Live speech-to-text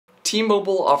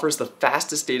T-Mobile offers the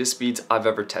fastest data speeds I've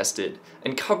ever tested,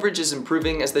 and coverage is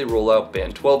improving as they roll out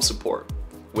Band 12 support.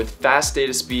 With fast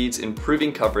data speeds,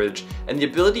 improving coverage, and the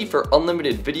ability for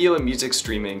unlimited video and music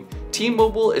streaming,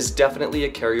 T-Mobile is definitely a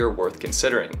carrier worth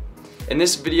considering. In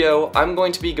this video, I'm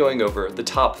going to be going over the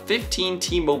top 15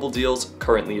 T-Mobile deals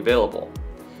currently available.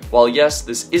 While yes,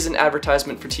 this is an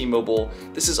advertisement for T-Mobile,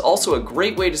 this is also a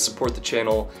great way to support the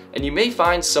channel, and you may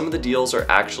find some of the deals are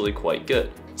actually quite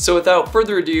good. So without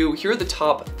further ado, here are the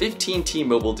top 15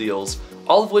 T-Mobile deals,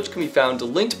 all of which can be found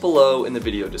linked below in the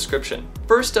video description.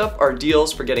 First up are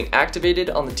deals for getting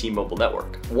activated on the T-Mobile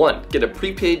network. 1. Get a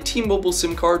prepaid T-Mobile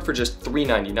SIM card for just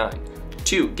 $3.99.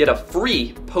 2. Get a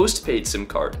free postpaid SIM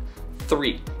card.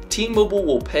 3. T-Mobile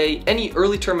will pay any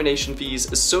early termination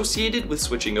fees associated with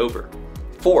switching over.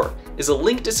 4. Is a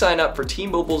link to sign up for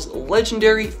T-Mobile's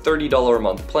legendary $30 a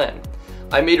month plan.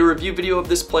 I made a review video of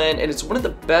this plan and it's one of the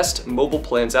best mobile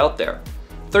plans out there.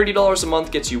 $30 a month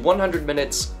gets you 100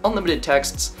 minutes, unlimited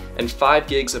texts, and 5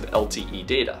 gigs of LTE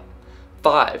data.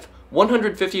 5.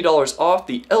 $150 off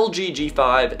the LG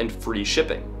G5 and free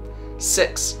shipping.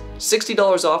 6.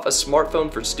 $60 off a smartphone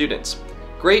for students.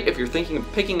 Great if you're thinking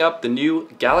of picking up the new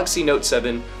Galaxy Note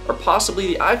 7 or possibly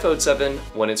the iPhone 7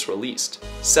 when it's released.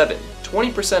 7.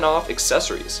 20% off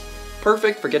accessories.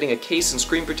 Perfect for getting a case and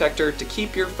screen protector to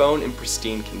keep your phone in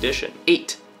pristine condition.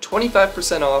 8.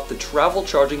 25% off the travel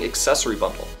charging accessory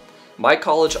bundle. My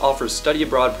college offers study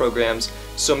abroad programs,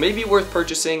 so may be worth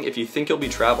purchasing if you think you'll be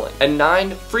traveling. And 9.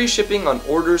 Free shipping on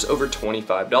orders over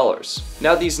 $25.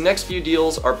 Now these next few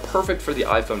deals are perfect for the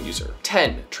iPhone user.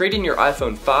 10. Trade in your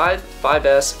iPhone 5,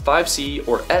 5S, 5C,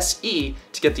 or SE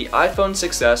to get the iPhone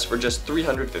 6S for just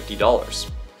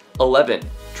 $350. 11.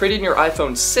 Trade in your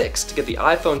iPhone 6 to get the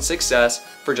iPhone 6S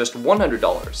for just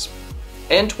 $100.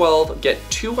 And 12. Get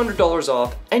 $200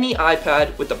 off any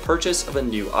iPad with the purchase of a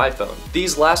new iPhone.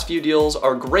 These last few deals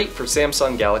are great for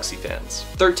Samsung Galaxy fans.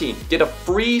 13. Get a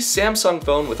free Samsung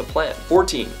phone with a plan.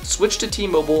 14. Switch to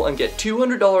T-Mobile and get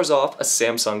 $200 off a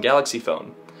Samsung Galaxy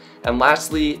phone. And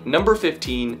lastly, number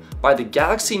 15. Buy the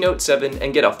Galaxy Note 7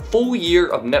 and get a full year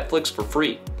of Netflix for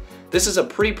free. This is a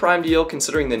pretty prime deal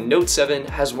considering the Note 7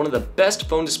 has one of the best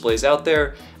phone displays out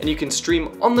there, and you can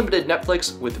stream unlimited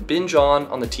Netflix with Binge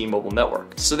on the T-Mobile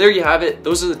network. So there you have it,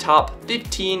 those are the top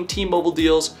 15 T-Mobile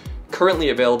deals currently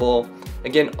available.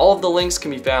 Again, all of the links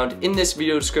can be found in this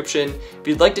video description if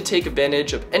you'd like to take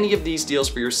advantage of any of these deals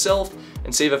for yourself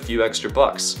and save a few extra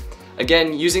bucks.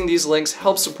 Again, using these links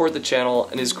helps support the channel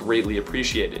and is greatly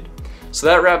appreciated. So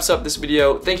that wraps up this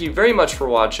video. Thank you very much for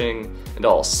watching, and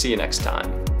I'll see you next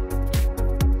time.